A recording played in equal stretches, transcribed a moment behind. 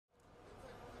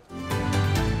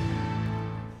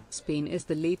Spain is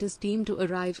the latest team to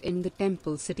arrive in the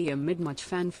Temple City amid much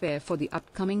fanfare for the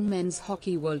upcoming Men's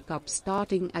Hockey World Cup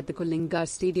starting at the Kalinga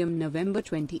Stadium November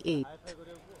 28.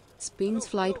 Spain's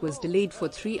flight was delayed for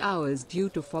 3 hours due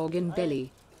to fog in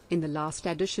Delhi. In the last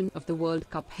edition of the World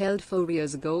Cup held 4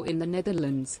 years ago in the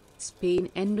Netherlands, Spain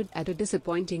ended at a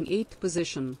disappointing 8th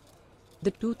position. The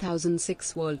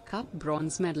 2006 World Cup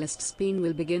bronze medalist Spain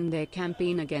will begin their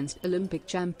campaign against Olympic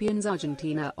champions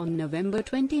Argentina on November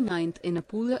 29 in a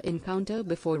pool encounter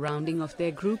before rounding off their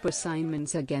group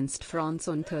assignments against France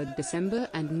on 3 December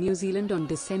and New Zealand on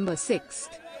December 6.